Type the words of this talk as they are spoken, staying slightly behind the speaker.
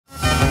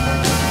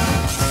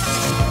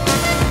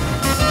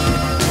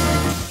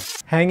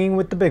Hanging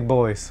with the big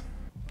boys.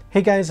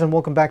 Hey guys, and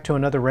welcome back to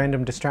another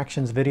Random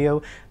Distractions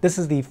video. This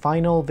is the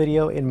final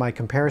video in my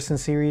comparison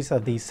series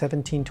of the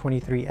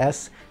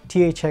 1723S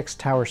THX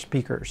tower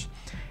speakers.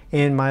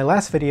 In my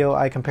last video,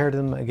 I compared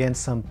them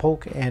against some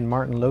Polk and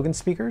Martin Logan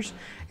speakers,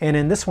 and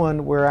in this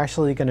one, we're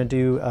actually going to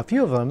do a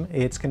few of them.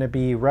 It's going to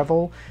be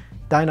Revel,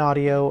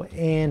 Dynaudio,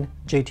 and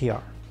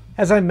JTR.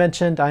 As I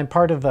mentioned, I'm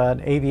part of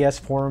an AVS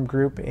Forum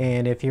Group,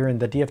 and if you're in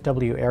the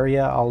DFW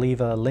area, I'll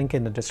leave a link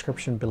in the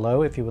description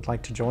below if you would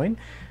like to join.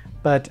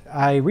 But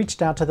I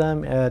reached out to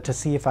them to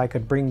see if I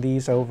could bring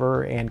these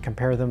over and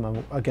compare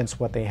them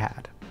against what they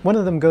had. One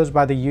of them goes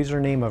by the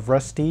username of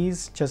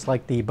Rusteze, just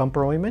like the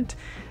bumper ointment,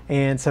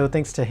 and so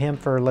thanks to him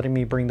for letting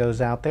me bring those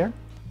out there.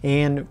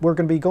 And we're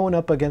going to be going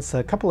up against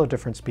a couple of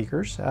different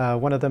speakers.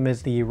 One of them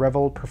is the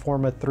Revel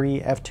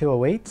Performa3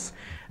 F208s,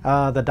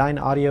 the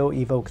Dynaudio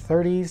Evoke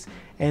 30s,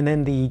 and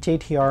then the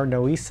JTR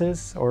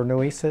Noesis,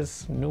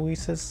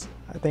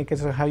 I think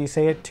is how you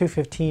say it,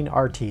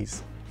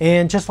 215RTs.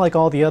 And just like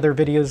all the other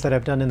videos that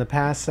I've done in the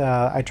past,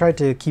 I tried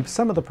to keep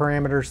some of the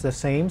parameters the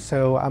same,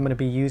 so I'm going to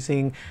be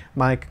using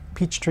my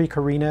Peachtree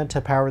Carina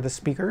to power the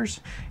speakers.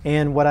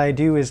 And what I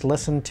do is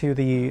listen to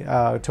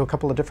to a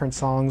couple of different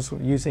songs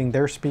using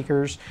their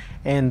speakers,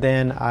 and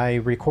then I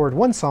record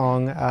one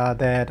song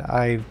that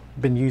I've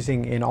been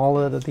using in all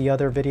of the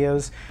other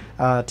videos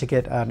to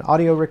get an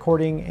audio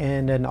recording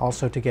and then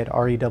also to get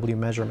REW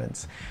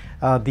measurements.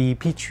 The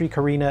Peachtree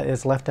Carina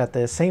is left at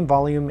the same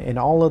volume in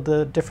all of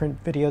the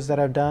different videos that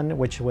I've done,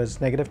 which was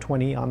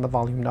 -20 on the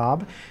volume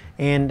knob.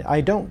 And I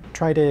don't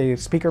try to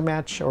speaker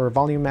match or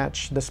volume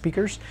match the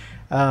speakers,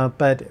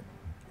 but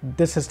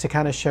this is to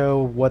kind of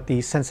show what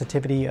the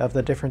sensitivity of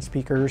the different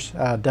speakers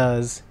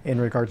does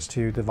in regards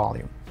to the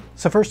volume.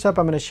 So first up,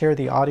 I'm going to share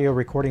the audio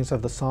recordings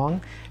of the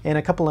song, and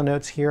a couple of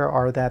notes here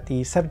are that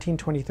the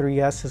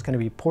 1723S is going to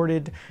be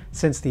ported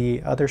since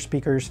the other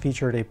speakers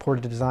featured a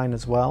ported design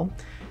as well.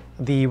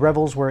 The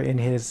Revels were in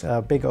his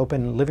big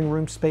open living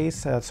room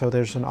space, so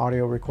there's an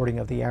audio recording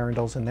of the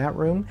Arendals in that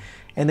room.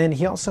 And then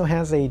he also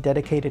has a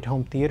dedicated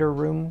home theater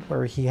room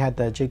where he had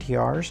the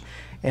JTRs,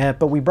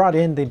 but we brought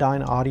in the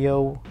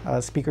Dynaudio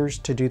speakers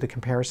to do the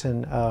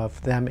comparison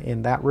of them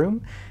in that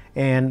room.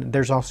 And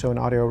there's also an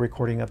audio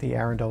recording of the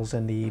Arendals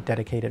in the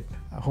dedicated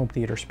home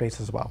theater space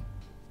as well.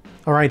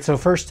 All right, so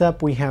first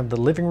up we have the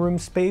living room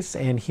space,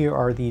 and here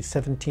are the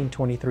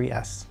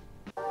 1723S.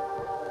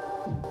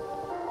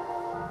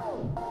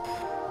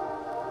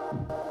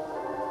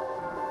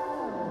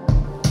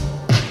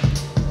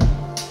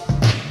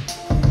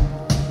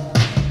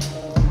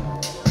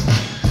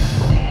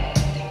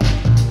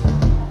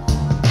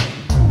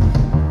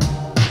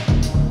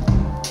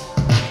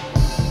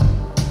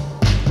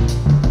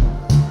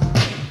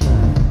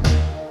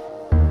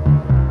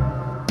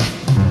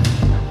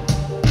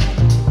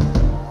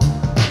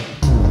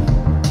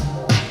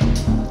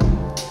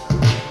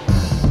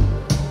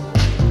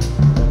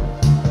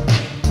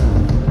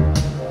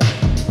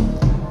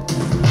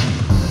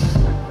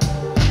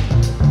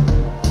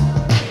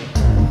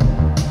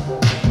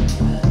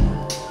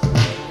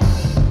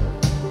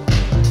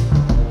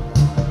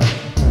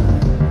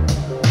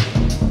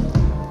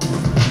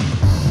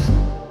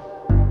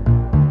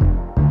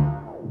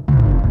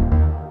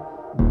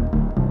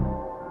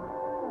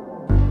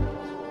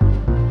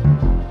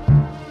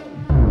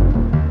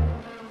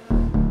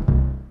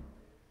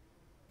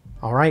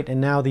 All right,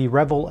 and now the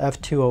Revel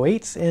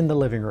F208s in the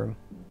living room.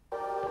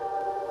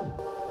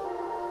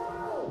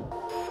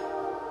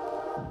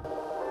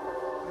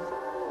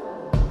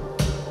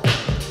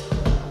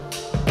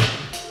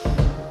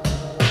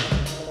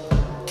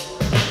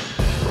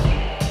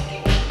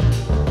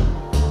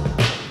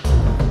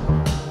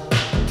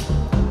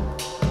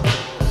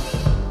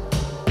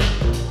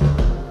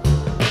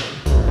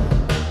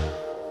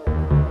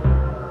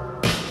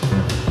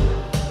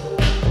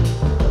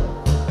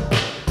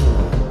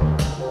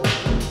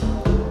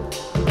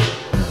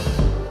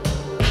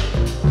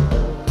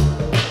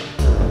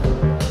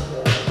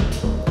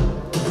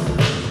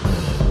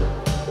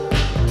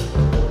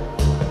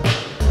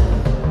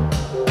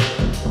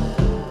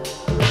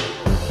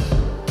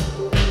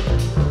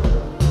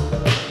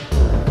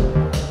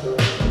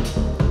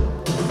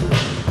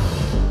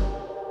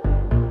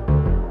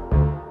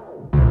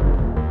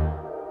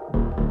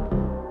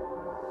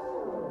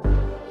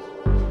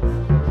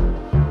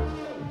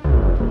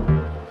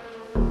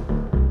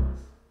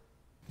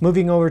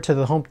 Moving over to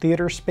the home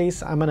theater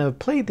space, I'm going to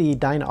play the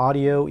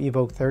Dynaudio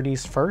Evoke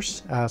 30s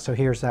first, so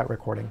here's that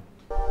recording.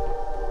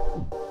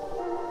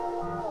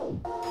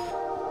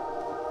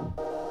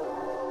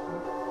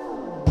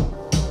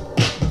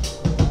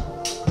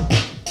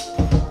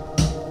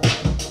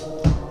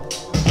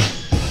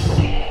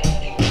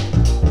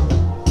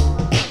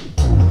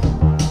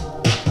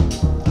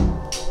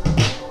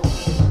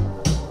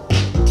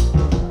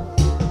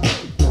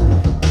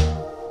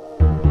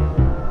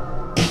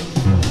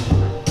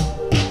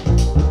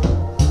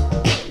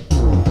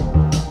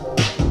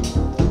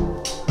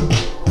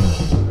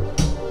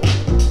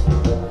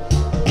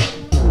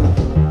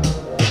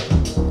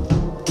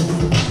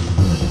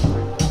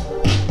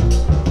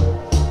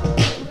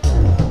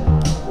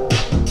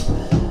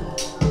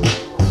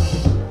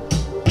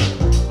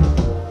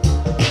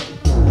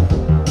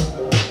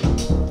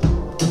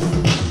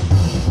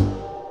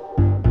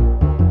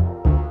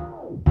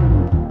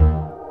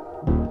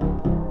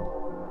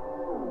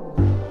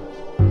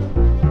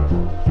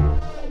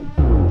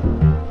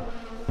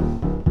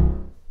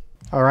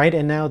 Alright,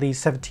 and now the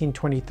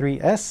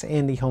 1723S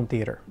in the home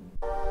theater.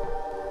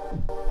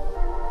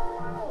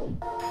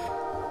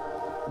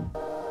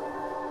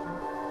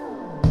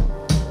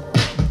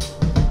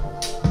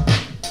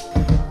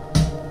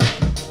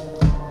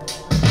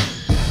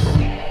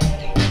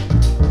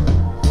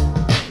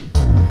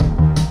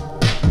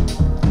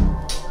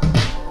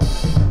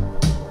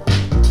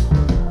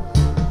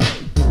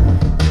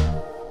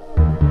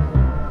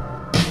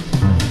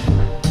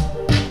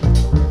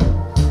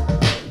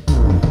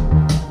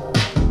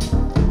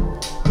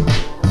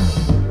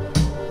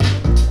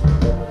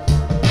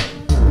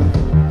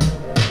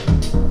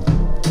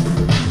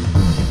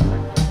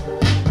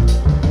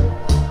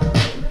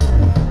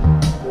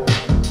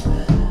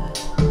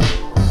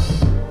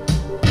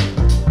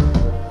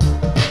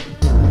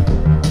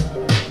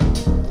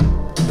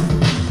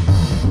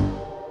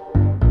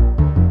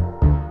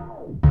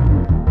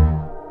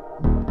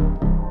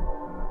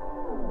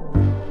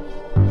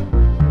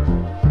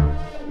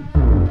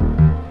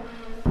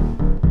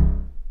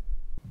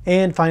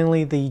 And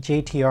finally, the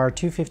JTR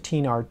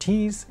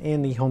 215RTs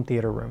in the home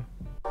theater room.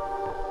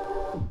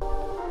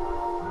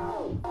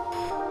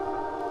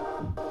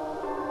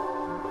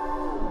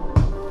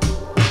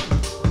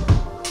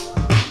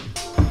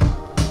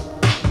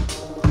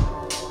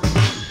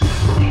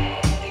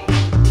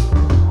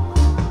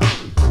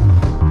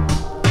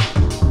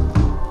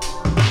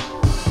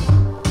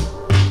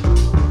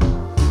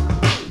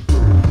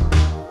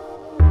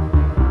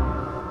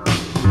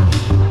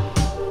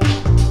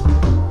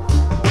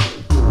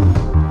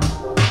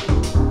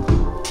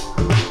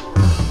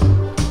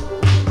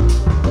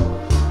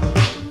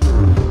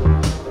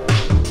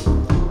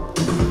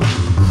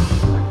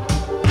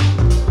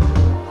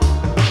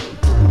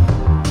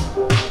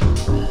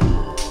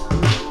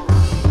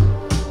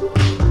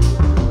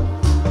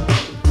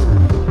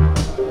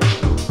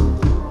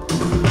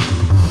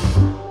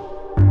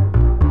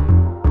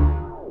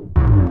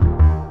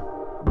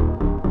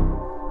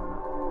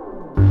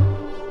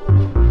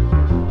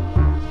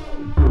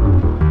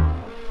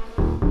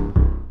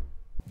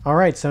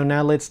 Alright, so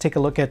now let's take a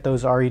look at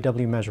those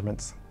REW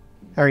measurements.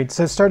 Alright,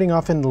 so starting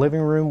off in the living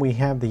room, we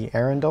have the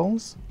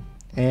Arendals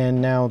and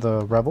now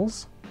the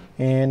Revels.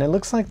 And it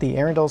looks like the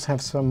Arendals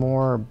have some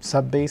more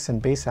sub-bass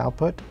and bass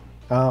output,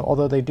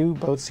 although they do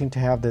both seem to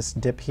have this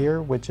dip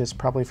here, which is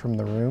probably from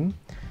the room.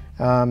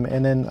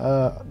 And then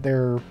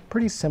they're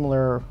pretty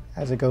similar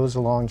as it goes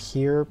along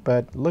here,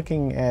 but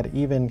looking at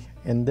even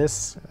in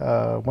this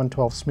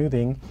 112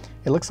 smoothing,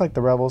 it looks like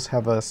the Revels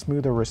have a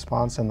smoother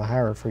response in the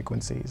higher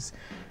frequencies.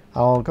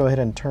 I'll go ahead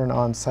and turn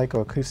on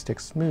psychoacoustic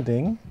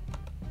smoothing,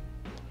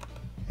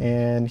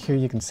 and here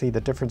you can see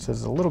the difference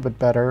is a little bit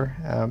better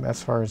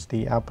as far as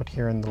the output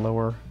here in the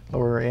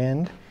lower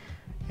end,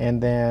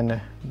 and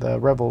then the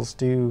Revels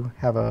do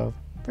have a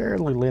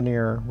fairly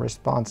linear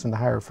response in the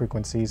higher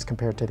frequencies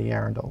compared to the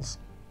Arendals.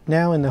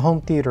 Now in the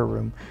home theater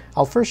room,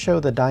 I'll first show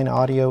the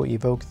Dynaudio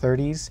Evoke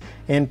 30s.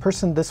 In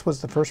person, this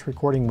was the first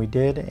recording we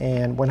did,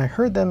 and when I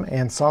heard them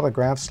and saw the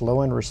graphs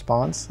low end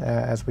response,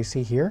 as we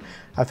see here,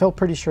 I felt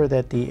pretty sure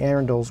that the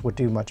Arendals would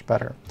do much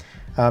better.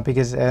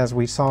 Because as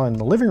we saw in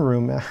the living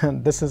room,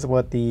 this is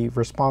what the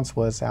response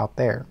was out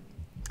there.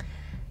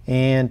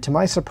 And to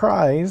my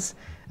surprise,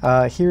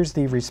 here's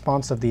the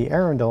response of the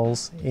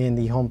Arendals in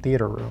the home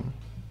theater room.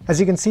 As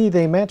you can see,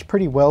 they match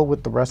pretty well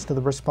with the rest of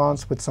the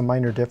response with some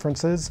minor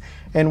differences,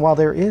 and while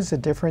there is a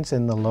difference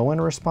in the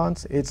low-end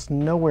response, it's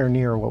nowhere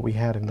near what we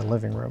had in the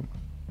living room.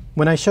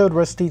 When I showed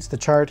Rusteze the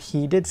chart,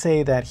 he did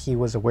say that he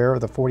was aware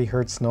of the 40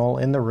 Hz null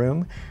in the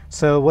room,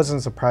 so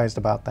wasn't surprised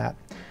about that.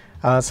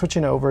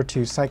 Switching over to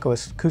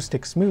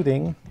psychoacoustic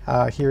smoothing,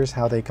 here's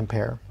how they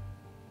compare.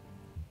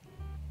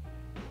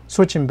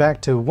 Switching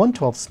back to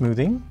 112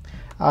 smoothing,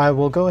 I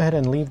will go ahead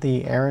and leave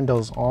the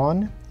Arendals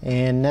on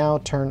and now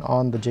turn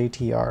on the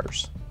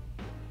JTRs.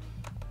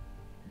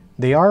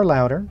 They are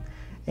louder,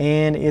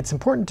 and it's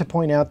important to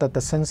point out that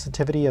the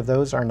sensitivity of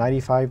those are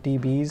 95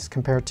 dBs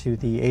compared to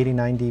the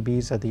 89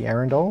 dBs of the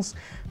Arendals,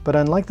 but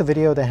unlike the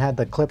video that had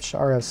the Klipsch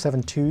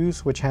RF72s,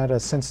 which had a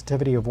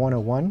sensitivity of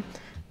 101,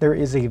 there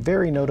is a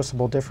very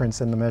noticeable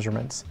difference in the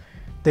measurements.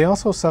 They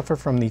also suffer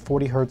from the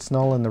 40 Hz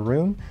null in the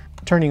room.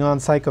 Turning on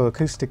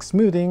psychoacoustic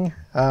smoothing,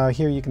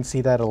 here you can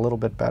see that a little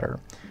bit better.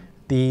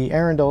 The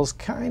Arendals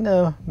kind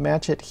of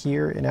match it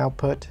here in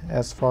output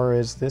as far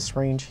as this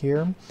range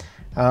here,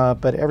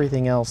 but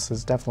everything else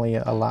is definitely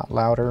a lot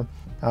louder,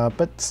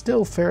 but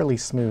still fairly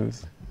smooth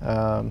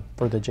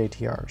for the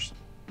JTRs.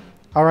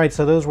 Alright,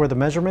 so those were the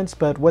measurements,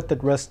 but what did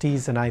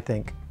Rusteze and I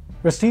think?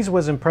 Rusteze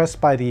was impressed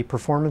by the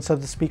performance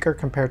of the speaker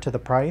compared to the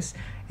price,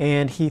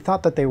 and he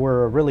thought that they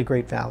were a really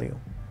great value.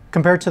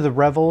 Compared to the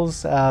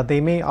Revels,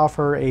 they may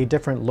offer a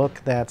different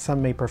look that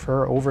some may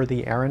prefer over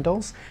the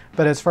Arendals,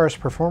 but as far as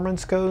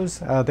performance goes,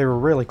 they were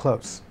really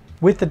close.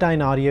 With the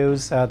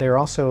Dynaudios, they're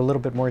also a little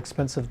bit more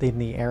expensive than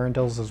the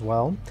Arendals as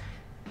well,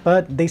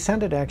 but they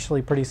sounded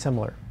actually pretty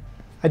similar.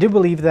 I do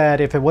believe that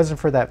if it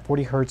wasn't for that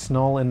 40 Hz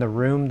null in the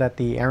room, that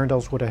the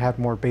Arendals would have had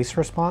more bass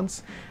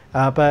response,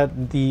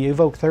 but the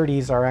Evoke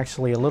 30s are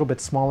actually a little bit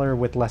smaller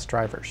with less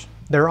drivers.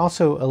 They're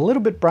also a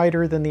little bit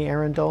brighter than the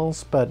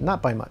Arendals, but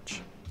not by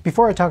much.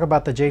 Before I talk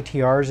about the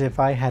JTRs, if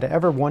I had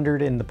ever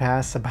wondered in the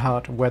past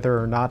about whether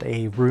or not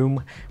a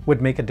room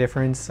would make a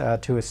difference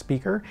to a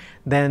speaker,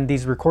 then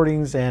these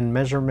recordings and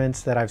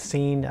measurements that I've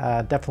seen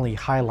definitely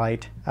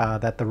highlight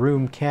that the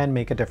room can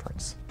make a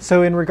difference.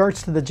 So in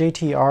regards to the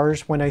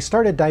JTRs, when I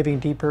started diving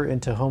deeper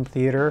into home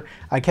theater,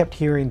 I kept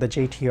hearing the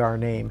JTR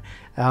name.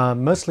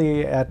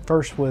 Mostly at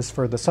first was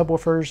for the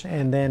subwoofers,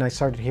 and then I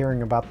started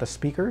hearing about the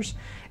speakers.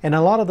 And a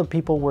lot of the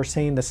people were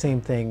saying the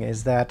same thing,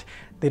 is that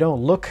they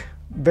don't look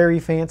very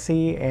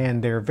fancy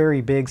and they're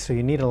very big, so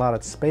you need a lot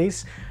of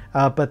space.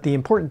 But the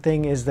important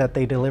thing is that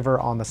they deliver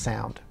on the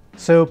sound.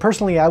 So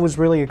personally, I was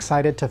really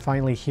excited to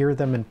finally hear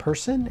them in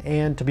person,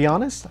 and to be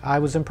honest, I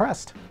was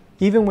impressed.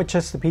 Even with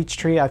just the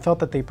Peachtree, I felt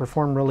that they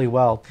performed really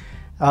well.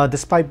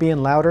 Despite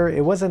being louder,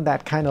 it wasn't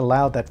that kind of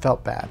loud that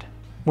felt bad.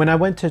 When I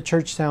went to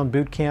Church Sound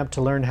Boot Camp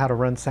to learn how to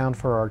run sound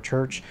for our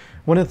church,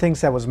 one of the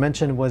things that was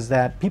mentioned was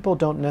that people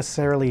don't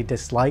necessarily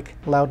dislike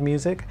loud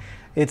music.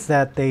 It's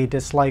that they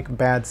dislike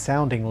bad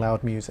sounding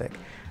loud music.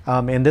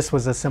 And this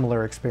was a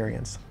similar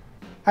experience.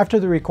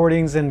 After the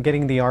recordings and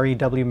getting the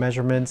REW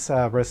measurements,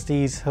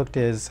 Rusteze hooked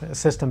his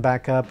system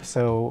back up,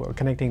 so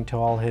connecting to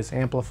all his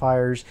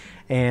amplifiers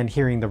and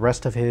hearing the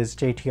rest of his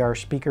JTR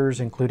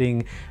speakers,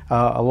 including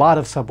a lot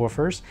of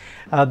subwoofers.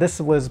 This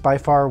was by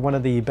far one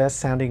of the best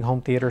sounding home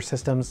theater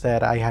systems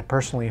that I had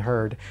personally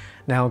heard.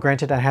 Now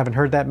granted, I haven't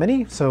heard that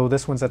many, so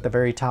this one's at the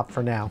very top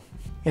for now.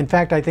 In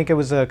fact, I think it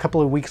was a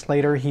couple of weeks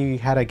later he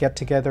had a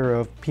get-together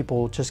of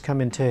people just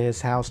come into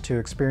his house to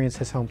experience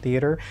his home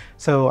theater.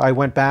 So I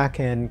went back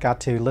and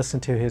got to listen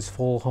to his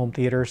full home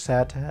theater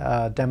set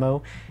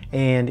demo,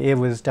 and it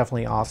was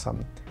definitely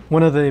awesome.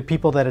 One of the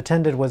people that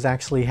attended was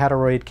actually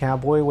Hateroid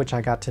Cowboy, which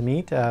I got to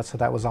meet, so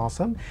that was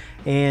awesome.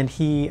 And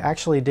he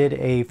actually did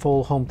a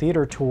full home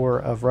theater tour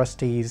of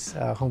Rusteze's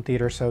home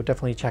theater, so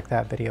definitely check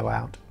that video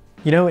out.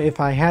 You know, if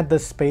I had the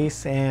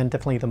space and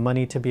definitely the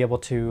money to be able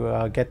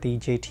to get the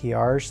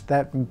JTRs,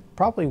 that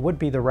probably would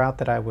be the route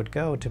that I would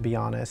go, to be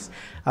honest.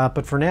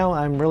 But for now,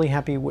 I'm really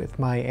happy with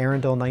my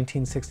Arendal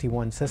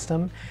 1961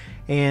 system.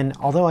 And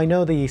although I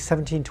know the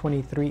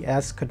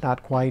 1723S could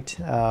not quite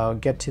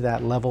get to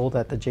that level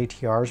that the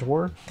JTRs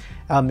were,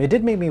 it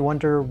did make me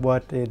wonder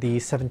what the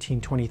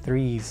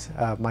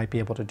 1723s might be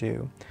able to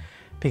do.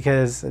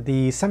 Because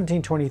the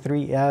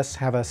 1723S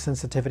have a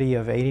sensitivity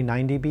of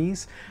 89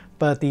 dBs,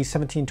 but the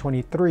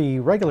 1723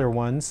 regular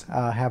ones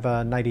have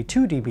a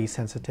 92 dB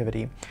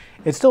sensitivity.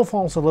 It still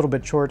falls a little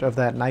bit short of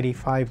that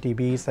 95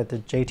 dBs that the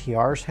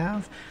JTRs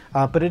have,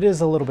 but it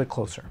is a little bit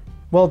closer.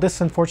 Well,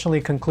 this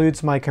unfortunately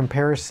concludes my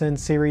comparison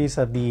series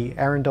of the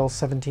Arendal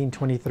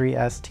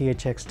 1723S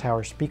THX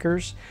tower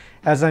speakers.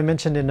 As I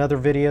mentioned in other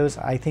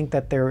videos, I think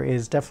that there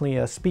is definitely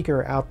a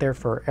speaker out there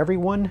for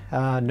everyone,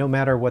 no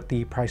matter what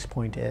the price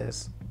point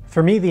is.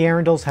 For me, the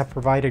Arendals have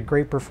provided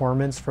great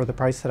performance for the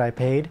price that I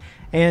paid,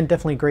 and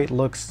definitely great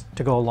looks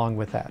to go along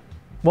with that.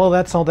 Well,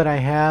 that's all that I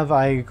have.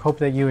 I hope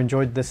that you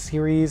enjoyed this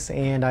series,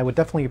 and I would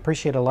definitely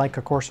appreciate a like,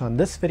 of course, on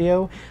this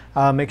video.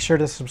 Make sure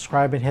to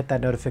subscribe and hit that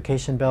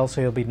notification bell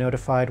so you'll be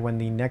notified when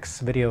the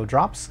next video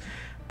drops.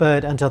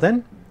 But until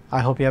then,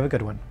 I hope you have a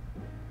good one.